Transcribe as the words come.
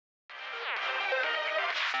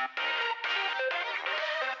Okay.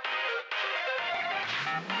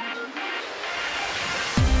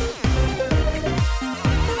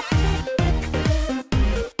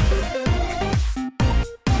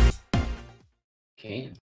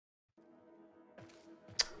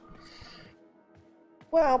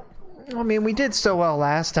 Well, I mean, we did so well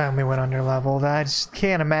last time we went under level that I just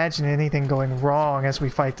can't imagine anything going wrong as we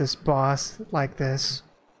fight this boss like this.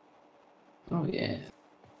 Oh yeah.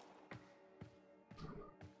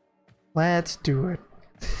 Let's do it.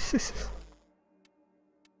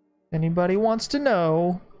 Anybody wants to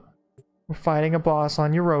know, we're fighting a boss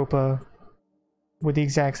on Europa with the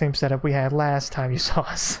exact same setup we had last time you saw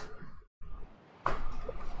us.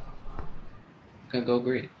 Gonna go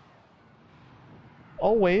great.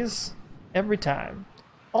 Always, every time.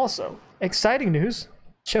 Also, exciting news.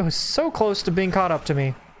 Joe is so close to being caught up to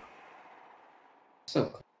me. So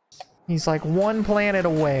close. He's like one planet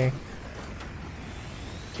away.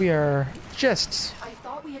 We are just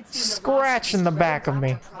scratching the back of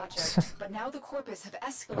me. But now the Corpus have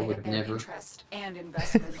escalated their interest and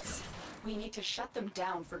investments. We need to shut them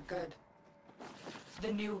down for good.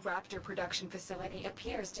 The new Raptor production facility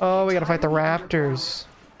appears to we gotta fight the Raptors.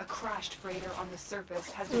 A crashed freighter on the surface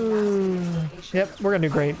has been masking its location. Yep, we're gonna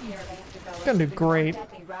do great. We're gonna do great.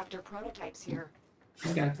 Raptor prototypes here.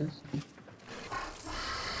 I got this.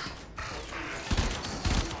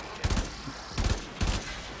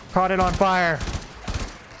 Caught it on fire.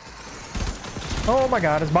 Oh my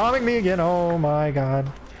god, it's bombing me again. Oh my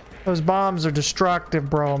god. Those bombs are destructive,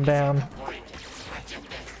 bro. I'm down.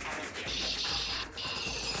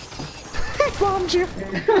 He bombed you.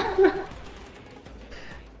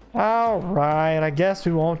 Alright, I guess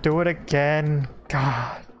we won't do it again.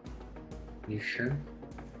 God. You sure?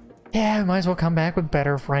 Yeah, we might as well come back with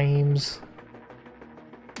better frames.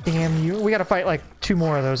 Damn you. We gotta fight like 2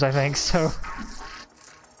 more of those, I think, so.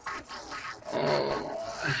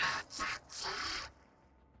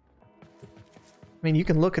 I mean, you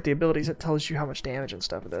can look at the abilities, it tells you how much damage and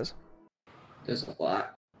stuff it does. There's a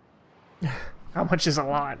lot. How much is a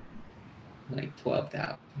lot? Like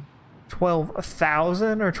 12,000.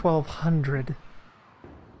 12,000 or 1,200?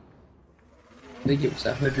 I think it was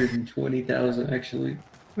 120,000 actually.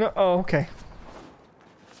 No, oh, okay.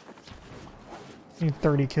 Need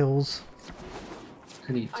 30 kills.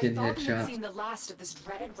 I need 10 I thought we had headshots. seen the last of this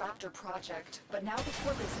dreaded Raptor project, but now the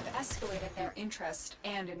Corpus have escalated their interest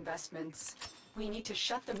and investments. We need to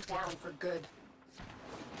shut them down for good.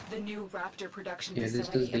 The new Raptor production Yeah, this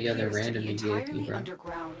facility is the other appears to random be you gave me, entirely bro.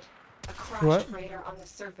 underground. A crashed What? freighter on the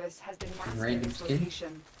surface has been masking Random its skin?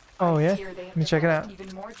 location. Oh, I yeah? fear they have Let me check it developed out.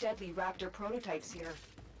 Even more deadly Raptor prototypes here.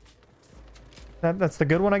 That's the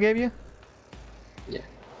good one I gave you? Yeah.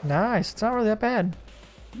 Nice. It's not really that bad.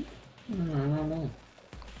 I don't know.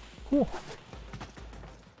 Cool.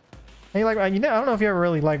 Hey, like, you know, I don't know if you ever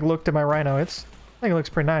really like looked at my Rhino. I think it looks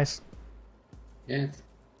pretty nice. Yeah, it's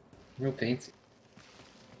real fancy.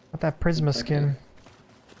 Got that Prisma Like skin.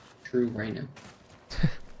 True rhino.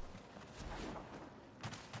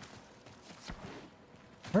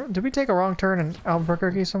 Did we take a wrong turn in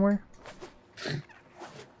Albuquerque somewhere? I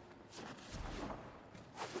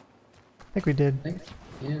think we did. I think,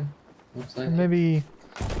 yeah. Looks like it. Maybe.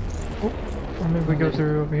 Oh, or maybe we go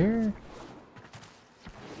through over here.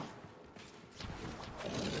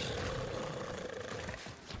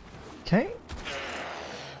 Okay.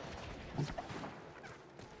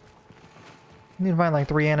 Need to find like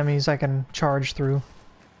 3 enemies I can charge through.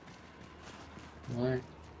 Why?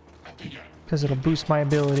 Because it'll boost my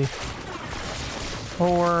ability.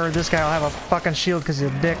 Or this guy will have a fucking shield because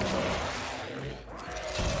he's a dick.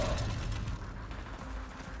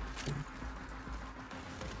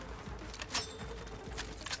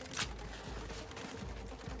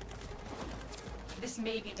 This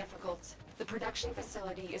may be difficult. The production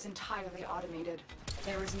facility is entirely automated.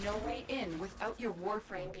 There is no way in without your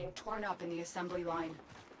Warframe being torn up in the assembly line.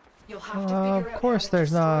 You'll have to figure out Of course how to there's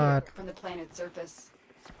destroy not. it from the planet's surface.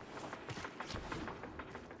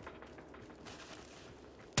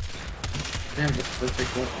 I have the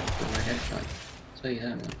perfect weapon for my headshot. I'll tell you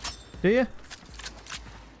that much. Do you?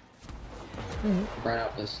 Brought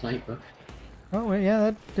out the sniper. Oh, wait, yeah,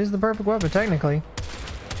 that is the perfect weapon, technically.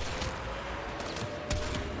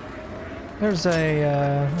 There's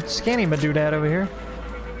a scanning doodad over here.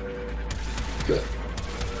 Good.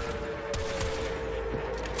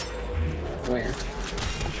 Where?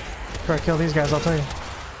 Try to kill these guys, I'll tell you.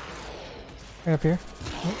 Right up here.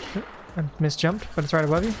 Oh, shit. I misjumped, but it's right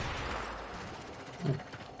above you.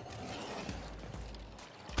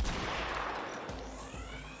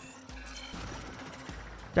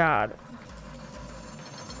 God.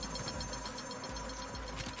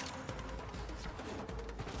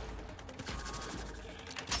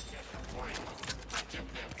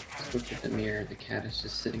 look at the mirror. The cat is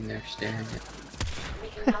just sitting there staring at me. We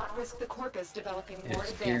cannot risk the Corpus developing more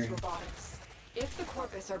It's advanced scary. robotics. If the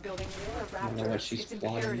Corpus are building more I don't know what Raptors, she's it's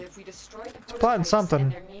plotting. imperative we destroy the Plotting prototypes something.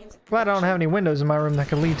 and their means of Glad I don't have any windows in my room that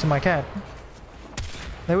could lead to my cat.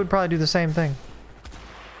 They would probably do the same thing.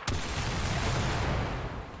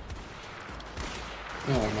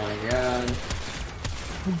 Oh my god.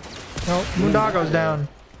 Oh, Moondoggo's down.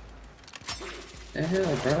 The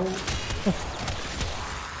hell, bro?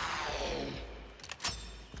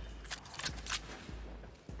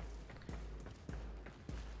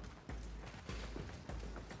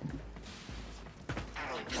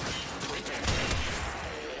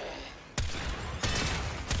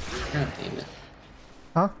 God damn it.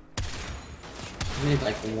 Huh? I need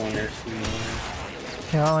like 1 or 2 more.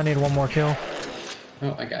 Yeah, I only need one more kill.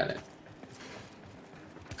 Oh, I got it.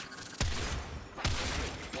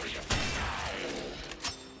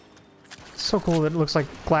 So cool that it looks like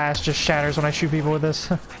glass just shatters when I shoot people with this.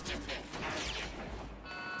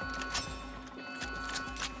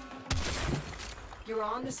 You're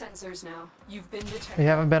on the sensors now. You've been detected. You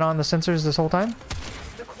haven't been on the sensors this whole time?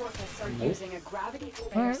 The Corpus are Nope. using a gravity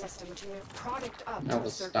conveyor Alright. system to move product up I to the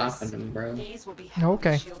was surface. stopping them, bro. These will be heavily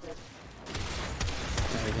Okay. shielded.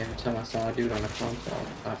 Like every time I saw a dude on a console,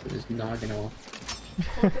 I pop his noggin off.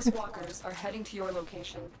 Corpus walkers are heading to your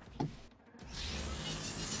location.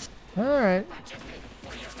 Alright.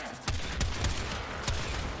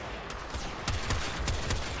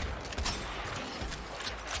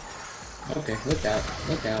 Okay, look out,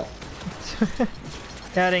 look out.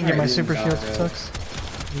 Yeah, I didn't get my Alright, super shield. Moondoggo. Sucks.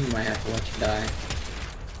 You might have to let you die.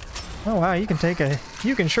 Oh wow, you can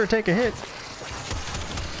sure take a hit.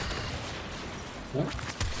 What?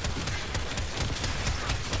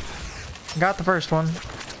 Got the first one.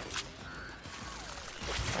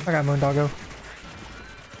 I got Moondoggo.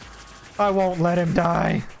 I won't let him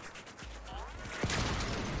die.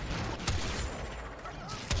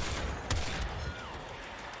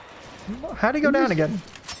 How'd he go down again?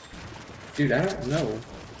 Dude, I don't know.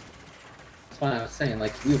 That's why I was saying,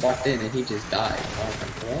 like, we walked in and he just died. I was like,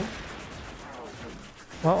 what?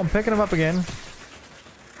 Well, I'm picking him up again.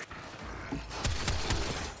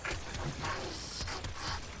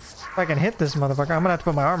 If I can hit this motherfucker, I'm gonna have to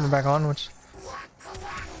put my armor back on, which...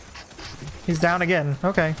 He's down again.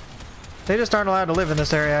 Okay. They just aren't allowed to live in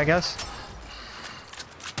this area, I guess.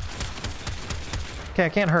 Okay, I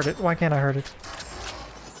can't hurt it. Why can't I hurt it?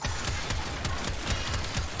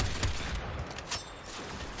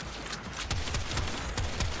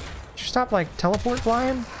 Did you stop, like, teleport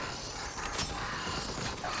flying?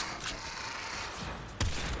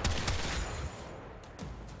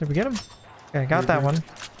 Did we get him? Okay, got that one.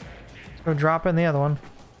 Let's go drop in the other one.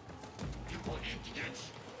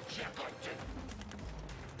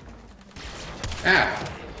 Ah!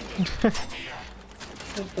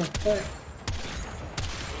 What the fuck?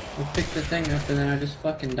 I picked the thing up and then I just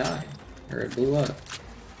fucking died. Or it blew up.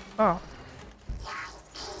 Oh.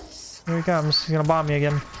 Here he comes. He's gonna bomb me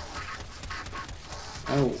again.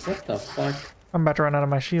 Oh, what the fuck? I'm about to run out of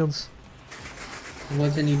my shields. It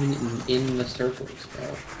wasn't even in the circles, bro.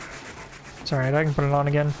 It's alright, I can put it on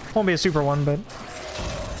again. Won't be a super one, but...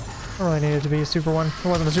 I really need it to be a super one. It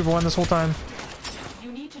wasn't a super one this whole time.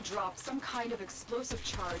 You need to drop some kind of explosive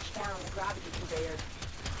charge down the gravity conveyor.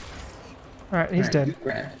 Alright, he's Alright, dead. you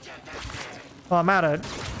grab it. Well, I'm out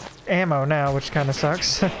of ammo now, which kind of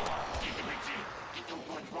sucks.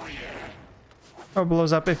 Oh, it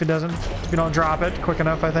blows up if it doesn't. If you don't drop it quick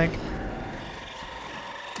enough, I think.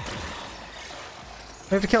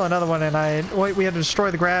 We have to kill another one, and we have to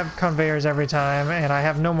destroy the grab conveyors every time, and I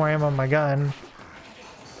have no more ammo on my gun.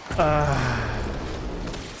 I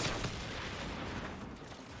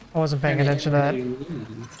wasn't paying attention to What that. do you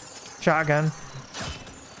need? Shotgun.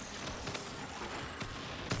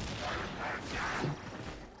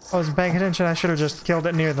 I wasn't paying attention. I should have just killed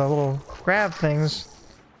it near the little grab things.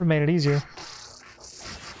 Would have made it easier.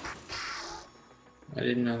 I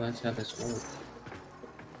didn't know that's how this worked.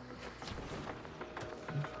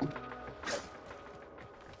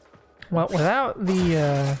 Well, without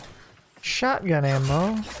the shotgun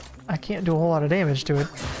ammo, I can't do a whole lot of damage to it.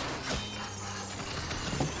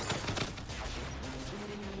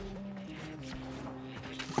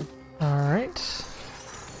 Alright.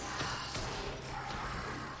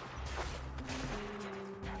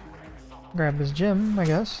 Grab this gem, I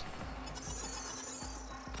guess.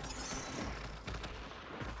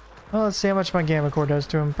 Well, let's see how much my gamma core does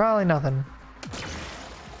to him. Probably nothing.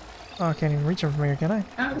 Oh, I can't even reach him from here, can I?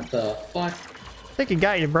 How the fuck? I think he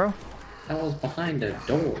got you, bro. I was behind a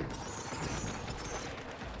door.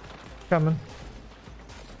 Coming.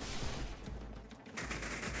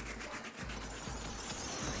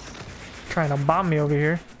 trying to bomb me over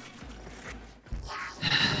here.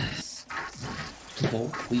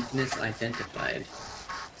 Volt weakness identified.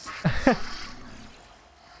 I'm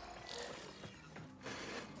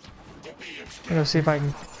gonna see if I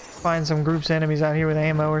can find some groups of enemies out here with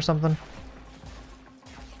ammo or something.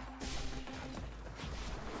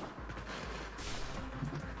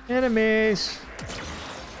 Enemies!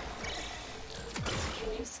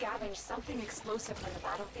 Can you scavenge something explosive from the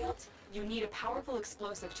battlefield? You need a powerful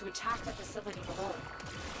explosive to attack the facility below.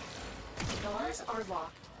 Doors are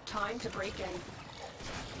locked. Time to break in.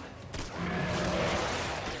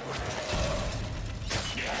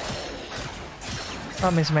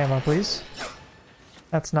 Drop me some ammo, please.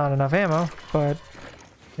 That's not enough ammo, but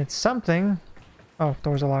it's something. Oh,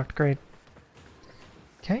 doors are locked. Great.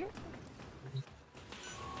 Okay.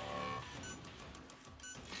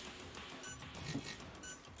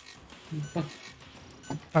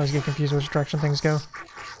 I always get confused which direction things go.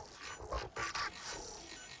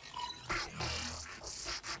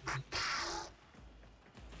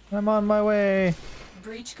 I'm on my way.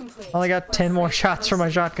 Breach complete. Only got 10 more shots for my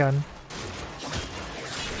shotgun.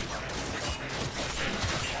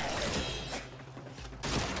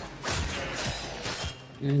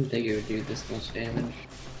 I didn't think it would do this much damage.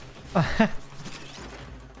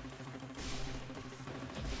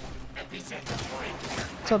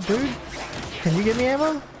 What's up, dude? Can you get me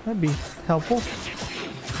ammo? That'd be helpful.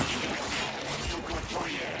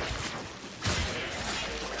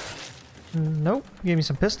 Nope. Gave me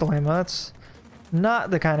some pistol ammo. That's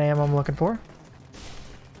not the kind of ammo I'm looking for.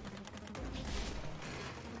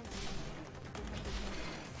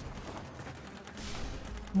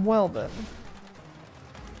 Well then.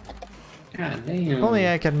 God damn. If only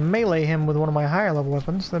I could melee him with one of my higher level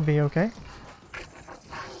weapons, that'd be okay.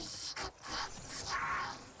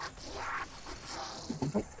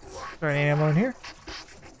 Oh, is there any ammo in here?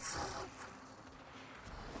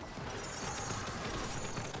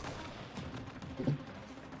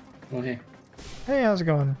 Oh, hey. Hey, how's it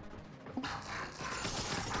going?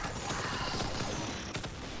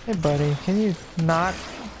 Hey buddy, can you not...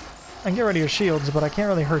 I can get rid of your shields, but I can't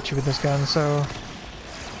really hurt you with this gun, so...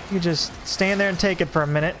 You just stand there and take it for a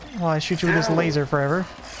minute while I shoot you with this laser forever.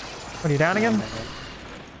 What, are you down again?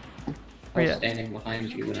 I was standing behind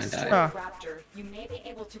you when I died. Oh. Raptor, you may be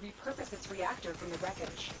able to repurpose its reactor from the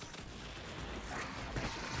wreckage.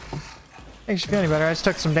 Makes you feel any better, I just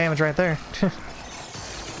took some damage right there. I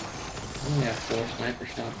only have 4 sniper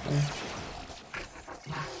shots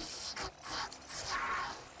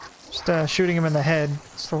though. Just shooting him in the head,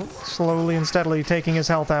 slowly and steadily taking his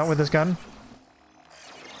health out with this gun.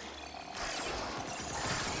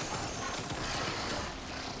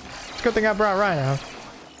 It's a good thing I brought Rhino.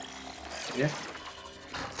 Yeah. I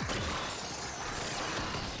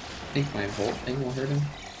think my Volt thing will hurt him.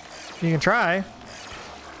 You can try.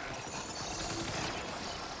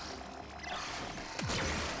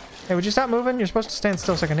 Hey, would you stop moving? You're supposed to stand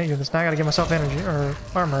still so I can hit you with this. Now I gotta give myself energy, or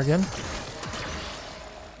armor again.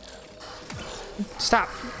 Stop!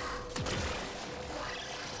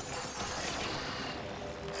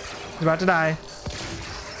 He's about to die.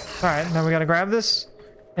 Alright, now we gotta grab this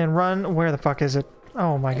and run. Where the fuck is it?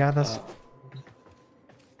 Oh my god, that's...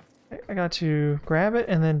 I got to grab it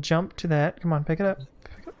and then jump to that. Come on, pick it up.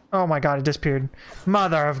 Oh my god, it disappeared.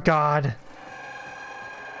 Mother of God!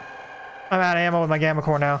 I'm out of ammo with my Gamma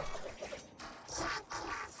Core now.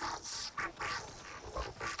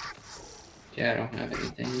 Yeah, I don't have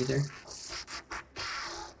anything either.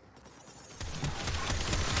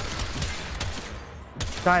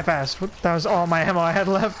 Die fast. That was all my ammo I had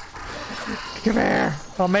left. Come here.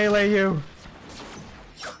 I'll melee you.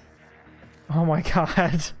 Oh my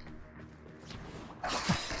god.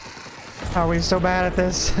 How are we so bad at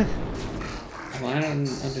this? Well, I don't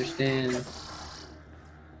understand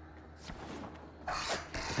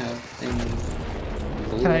how things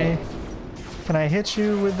blew up. Can I hit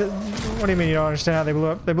you with the... What do you mean you don't understand how they blew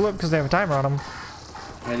up? They blew up because they have a timer on them.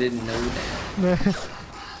 I didn't know that.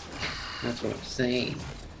 That's what I'm saying.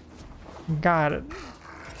 Got it.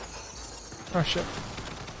 Oh shit.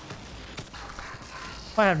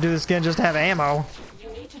 Might have to do this again just to have ammo. You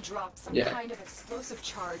need to drop some kind of explosive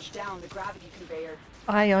charge down the gravity conveyor.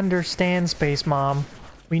 I understand, Space Mom.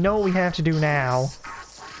 We know what we have to do now.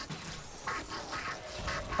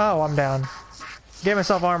 Oh, I'm down. Gave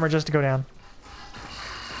myself armor just to go down.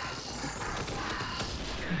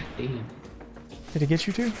 God damn. Did it get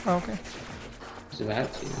you too? Oh, okay. It's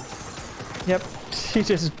about to. Yep. He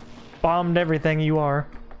just bombed everything you are.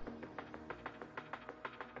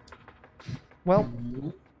 Well.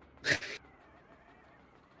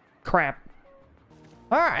 Crap.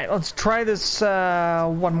 Alright, let's try this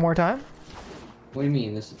one more time. What do you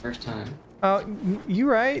mean? This is the first time. Oh, you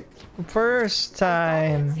right. First I thought we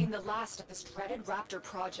had time. seen the last of this dreaded Raptor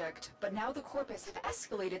project, but now the Corpus have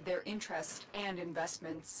escalated their interest and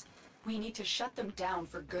investments. We need to shut them down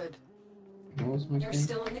for good. What was my You're thing?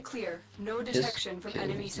 still in the clear. No detection from kidding,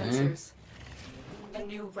 enemy man. sensors. The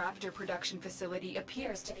new Raptor production facility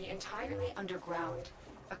appears to be entirely underground.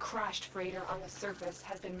 A crashed freighter on the surface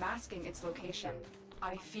has been masking its location.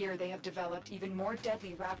 I fear they have developed even more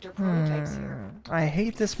deadly Raptor prototypes here. I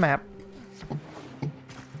hate this map.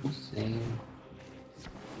 Same.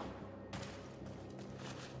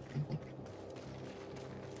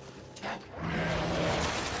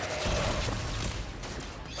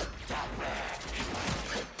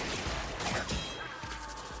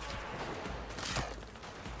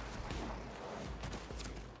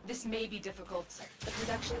 This may be difficult. The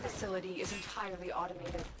production facility is entirely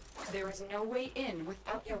automated. There is no way in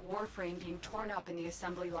without your Warframe being torn up in the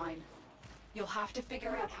assembly line. You'll have to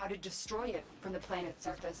figure out how to destroy it from the planet's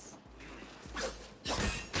surface.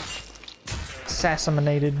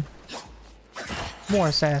 Assassinated. More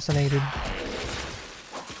assassinated.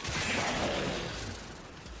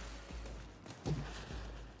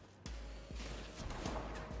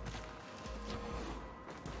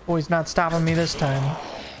 Boy's not stopping me this time.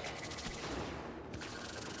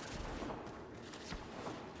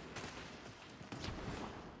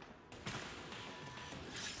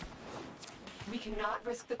 We cannot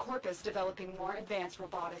risk the Corpus developing more advanced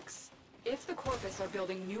robotics. If the Corpus are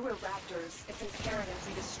building newer Raptors, it's imperative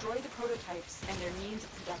we destroy the prototypes and their means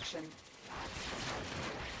of production.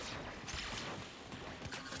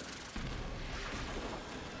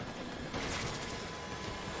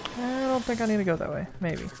 I don't think I need to go that way.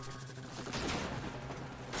 Maybe.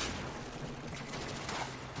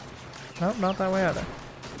 Nope, not that way either.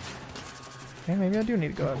 Okay, maybe I do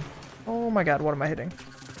need to go. Oh my god, what am I hitting?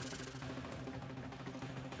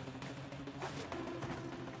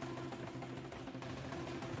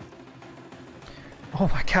 Oh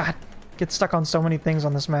my god. Get stuck on so many things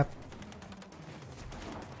on this map.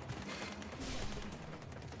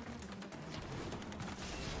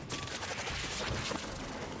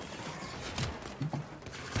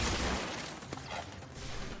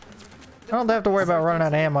 I don't have to worry about running out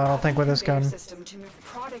of ammo, I don't think, with this gun. System to move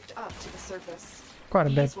product up to the surface. Quite a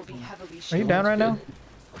bit. These will be heavily Are you shielded. down right now?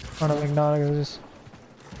 Oh no, Ignato is.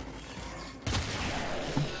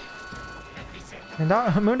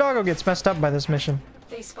 Moondoggo gets messed up by this mission.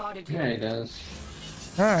 They spotted you. Yeah, he does.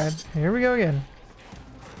 Alright, here we go again.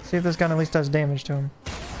 See if this gun at least does damage to him.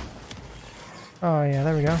 Oh yeah,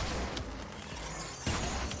 there we go.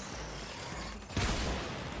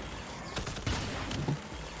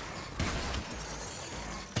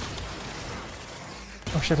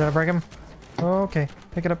 Oh shit, did I break him? Okay,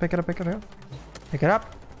 pick it up, pick it up, pick it up. Pick it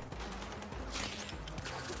up.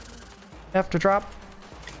 F to drop.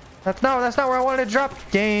 That's not where I wanted to drop.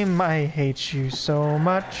 Game, I hate you so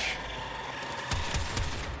much.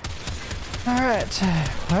 Alright,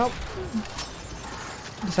 well.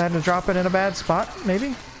 Decided to drop it in a bad spot, maybe?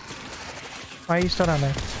 Why are you still down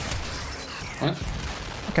there? What?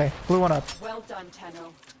 Okay, blew one up. Well done,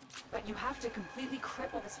 Tenno. But you have to completely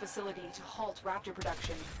cripple this facility to halt Raptor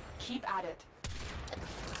production. Keep at it.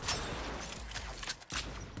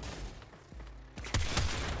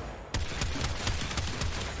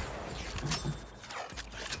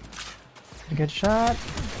 Good shot.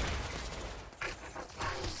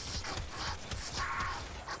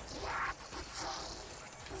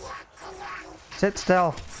 Sit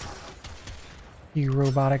still. You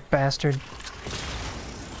robotic bastard.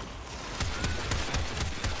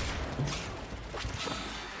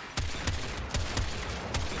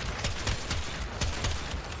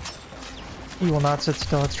 You will not sit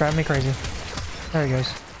still. It's driving me crazy. There he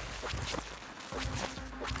goes.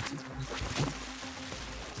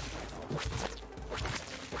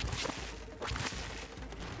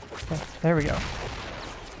 Okay, there we go.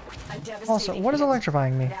 Also, what is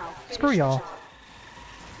electrifying me? Screw y'all.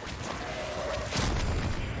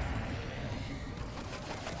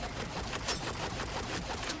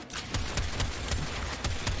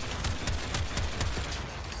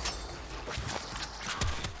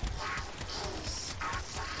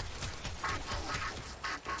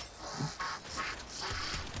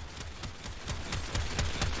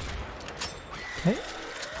 Okay.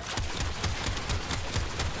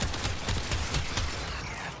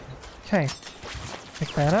 Okay. Pick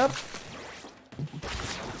that up.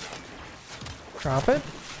 Drop it.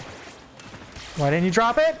 Why didn't you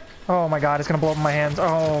drop it? Oh my god, it's gonna blow up in my hands.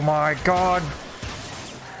 Oh my god.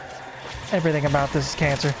 Everything about this is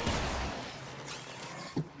cancer.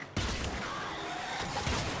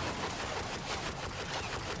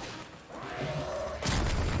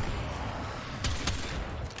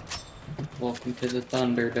 Welcome to the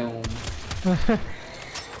Thunderdome.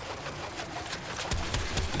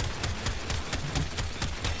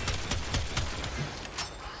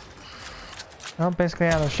 Well, basically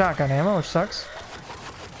out of shotgun ammo, which sucks.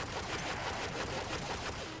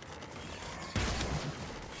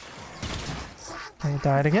 Okay,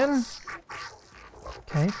 died again.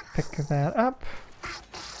 Okay, pick that up.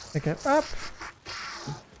 Pick it up.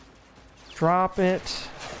 Drop it.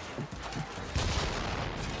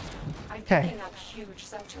 Okay. Huge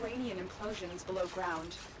subterranean implosions below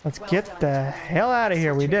ground. Let's get the hell out of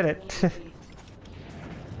here. We did it.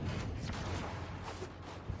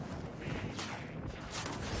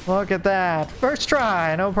 Look at that. First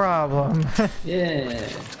try, no problem. Yeah.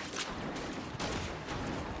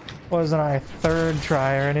 Wasn't our third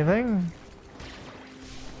try or anything.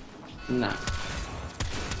 Nah.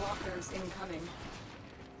 Walkers incoming.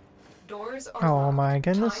 Doors are Oh locked. my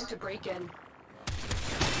goodness. Time to break in.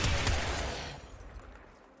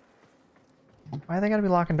 Why they gotta be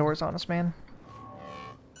locking doors on us, man?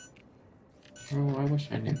 Oh, I wish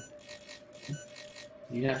I knew.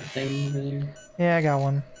 You got a thing over there? Yeah, I got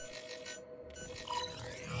one.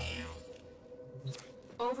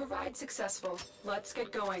 Override successful. Let's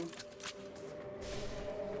get going.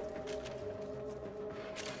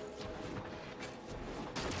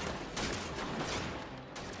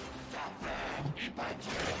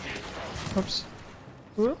 Oops.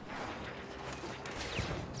 Whoop.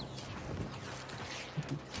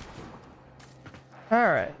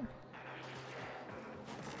 Alright.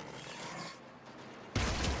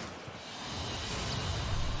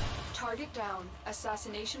 Target down.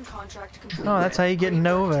 Assassination contract complete. Oh, that's how you get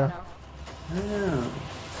Nova. Oh.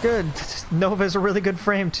 Good. Nova's a really good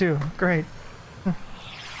frame too. Great.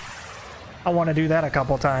 I want to do that a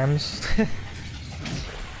couple times.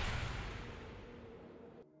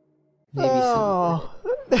 Maybe oh.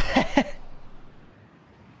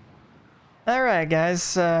 Alright,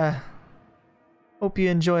 guys. Hope you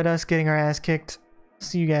enjoyed us getting our ass kicked.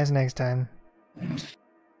 See you guys next time. Yeah.